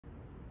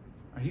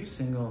Are you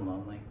single and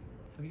lonely?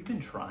 Have you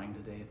been trying to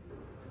date?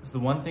 Is the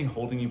one thing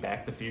holding you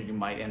back the fear you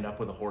might end up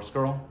with a horse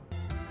girl?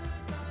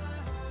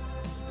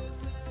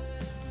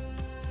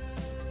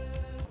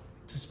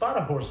 To spot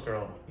a horse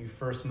girl, you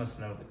first must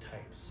know the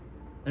types.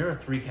 There are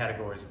 3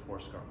 categories of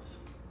horse girls: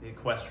 the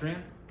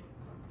equestrian,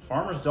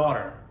 farmer's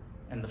daughter,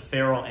 and the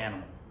feral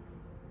animal.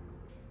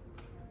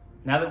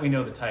 Now that we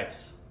know the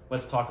types,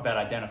 let's talk about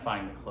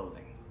identifying the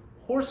clothing.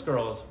 Horse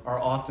girls are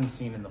often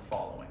seen in the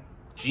following: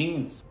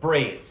 jeans,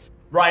 braids,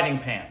 riding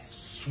pants,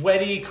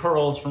 sweaty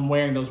curls from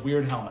wearing those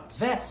weird helmets,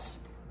 vests,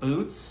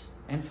 boots,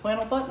 and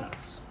flannel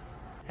button-ups.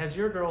 Has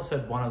your girl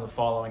said one of the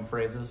following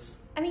phrases?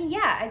 I mean,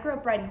 yeah, I grew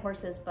up riding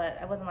horses, but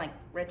I wasn't like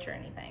rich or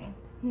anything.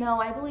 No,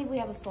 I believe we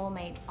have a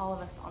soulmate, all of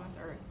us on this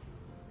earth.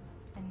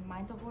 And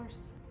mine's a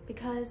horse.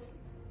 Because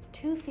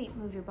 2 feet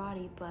move your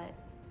body, but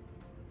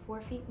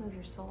 4 feet move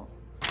your soul.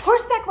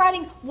 Horseback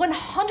riding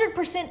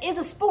 100% is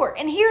a sport,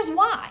 and here's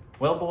why.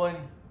 Well, boy,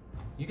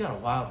 you got a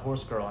wild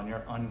horse girl on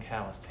your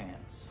uncalloused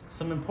hands.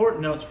 Some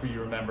important notes for you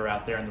to remember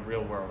out there in the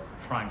real world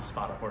trying to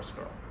spot a horse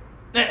girl.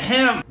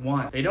 Ahem!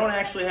 1. They don't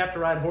actually have to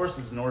ride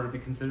horses in order to be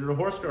considered a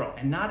horse girl.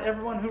 And not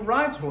everyone who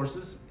rides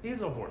horses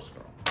is a horse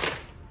girl.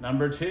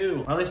 Number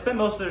 2. While they spend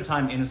most of their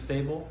time in a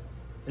stable,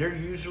 they're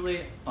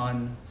usually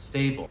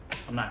unstable.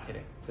 I'm not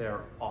kidding.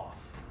 They're off.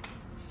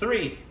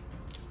 3.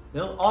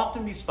 They'll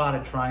often be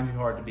spotted trying too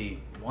hard to be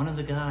one of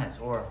the guys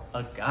or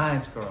a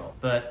guy's girl,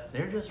 but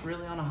they're just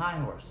really on a high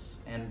horse.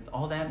 And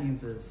all that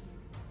means is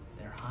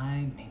they're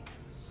high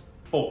maintenance.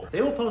 4.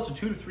 They will post a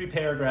 2 to 3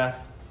 paragraph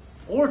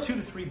or 2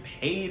 to 3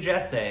 page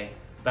essay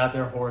about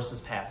their horse's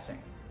passing,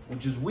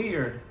 which is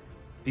weird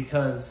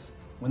because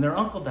when their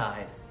uncle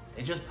died,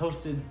 they just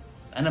posted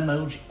an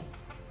emoji.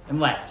 And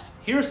last,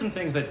 here are some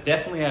things that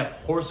definitely have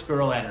horse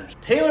girl energy: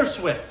 Taylor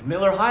Swift,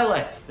 Miller High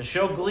Life, the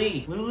show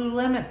Glee,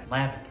 Lululemon,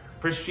 Lavender,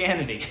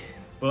 Christianity,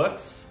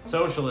 books,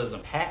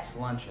 socialism, packed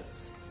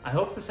lunches. I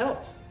hope this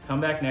helped. Come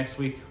back next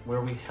week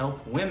where we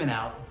help women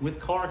out with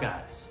car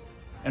guys.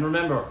 And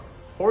remember,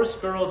 horse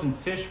girls and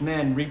fish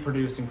men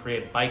reproduce and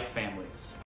create bike families.